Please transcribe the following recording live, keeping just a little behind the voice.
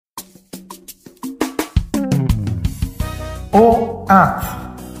earth,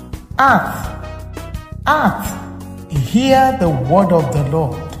 earth, earth, hear the word of the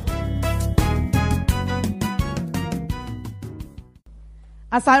Lord.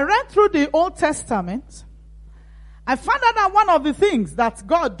 As I read through the Old Testament, I found out that one of the things that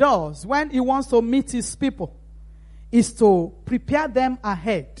God does when He wants to meet His people is to prepare them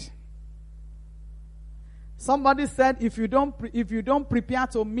ahead. Somebody said, if you don't prepare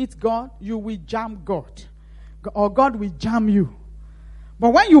to meet God, you will jam God, or God will jam you.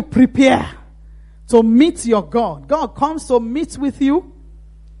 But when you prepare to meet your God, God comes to meet with you.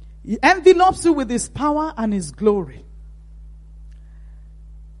 He envelopes you with His power and His glory.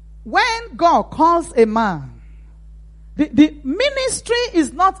 When God calls a man, the ministry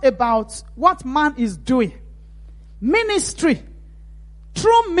is not about what man is doing. Ministry,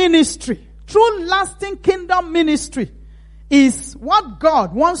 true lasting kingdom ministry is what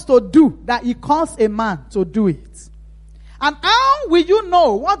God wants to do, that He calls a man to do it. And how will you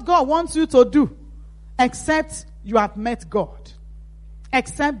know what God wants you to do? Except you have met God.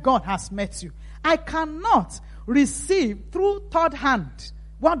 Except God has met you. I cannot receive through third hand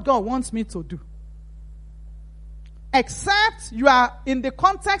what God wants me to do. Except you are in the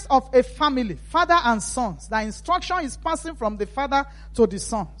context of a family, father and sons. The instruction is passing from the father to the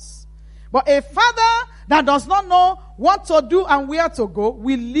sons. But a father that does not know what to do and where to go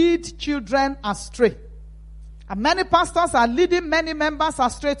will lead children astray. And many pastors are leading many members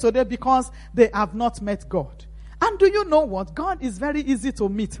astray today because they have not met God. And do you know what? God is very easy to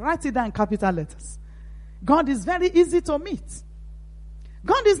meet. Write it down in capital letters. God is very easy to meet.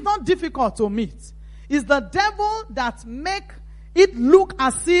 God is not difficult to meet. It's the devil that make it look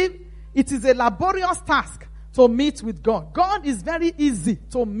as if it is a laborious task to meet with God. God is very easy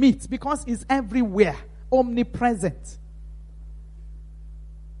to meet because He's everywhere, omnipresent.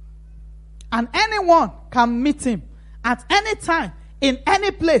 And anyone can meet Him at any time, in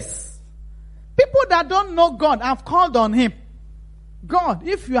any place. People that don't know God have called on Him. God,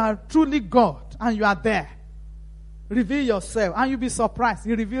 if you are truly God and you are there, reveal yourself, and you'll be surprised.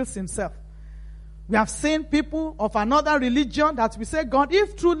 He reveals Himself. We have seen people of another religion that we say, God,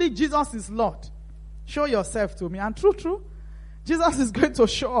 if truly Jesus is Lord, show yourself to me. And true, Jesus is going to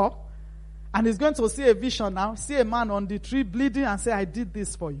show up, and He's going to see a vision now, see a man on the tree bleeding and say, I did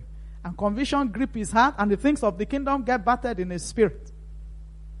this for you. And conviction grip his heart, and the things of the kingdom get battered in his spirit.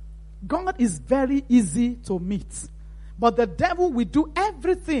 God is very easy to meet. But the devil will do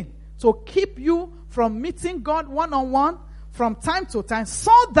everything to keep you from meeting God one-on-one from time to time,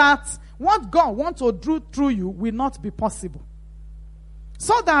 so that what God wants to do through you will not be possible.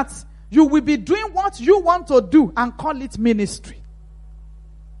 So that you will be doing what you want to do and call it ministry.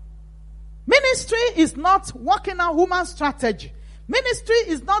 Ministry is not working out human strategy. Ministry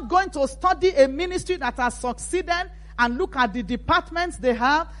is not going to study a ministry that has succeeded and look at the departments they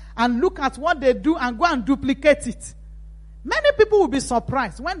have and look at what they do and go and duplicate it. Many people will be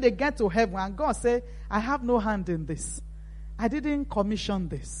surprised when they get to heaven and God say, I have no hand in this. I didn't commission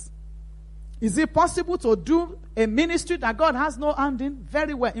this. Is it possible to do a ministry that God has no hand in?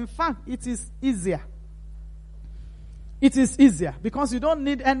 Very well. In fact, it is easier. It is easier because you don't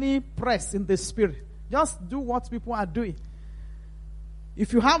need any press in the spirit. Just do what people are doing.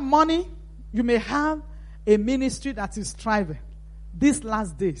 If you have money, you may have a ministry that is thriving. These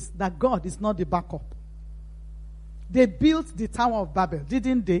last days, that God is not the backup. They built the Tower of Babel,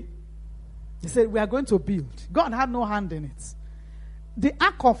 didn't they? They said, we are going to build. God had no hand in it. The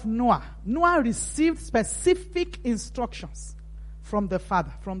Ark of Noah. Noah received specific instructions from the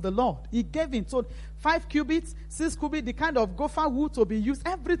Father, from the Lord. He gave him, so 5 cubits, 6 cubits, the kind of gopher wood to be used,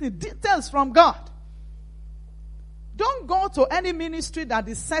 everything, details from God. Don't go to any ministry that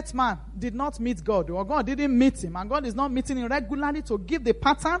the set man did not meet God, or God didn't meet him, and God is not meeting him regularly to give the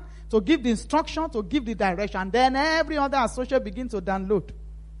pattern, to give the instruction, to give the direction, and then every other associate begin to download.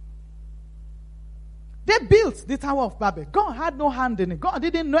 They built the Tower of Babel. God had no hand in it. God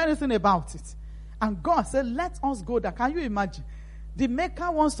didn't know anything about it. And God said, let us go there. Can you imagine? The maker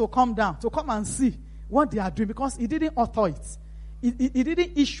wants to come down, to come and see what they are doing, because he didn't author it. It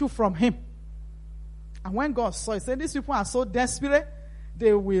didn't issue from him. And when God saw it, he said, these people are so desperate,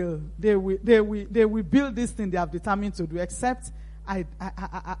 they will build this thing they have determined to do, except I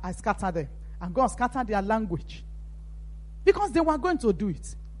scatter them. And God scattered their language. Because they were going to do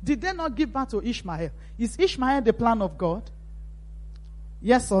it. Did they not give birth to Ishmael? Is Ishmael the plan of God?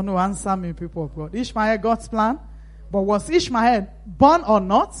 Yes or no? Answer me, people of God. Ishmael God's plan? But was Ishmael born or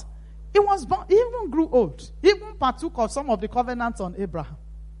not? He was born. He even grew old. He even partook of some of the covenants on Abraham.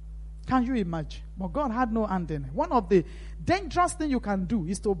 Can you imagine? But God had no hand in it. One of the dangerous things you can do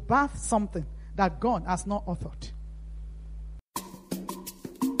is to birth something that God has not authored.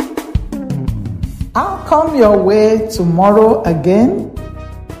 I'll come your way tomorrow again.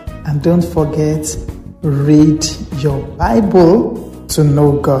 And don't forget, read your Bible to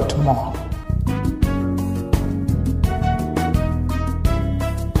know God more.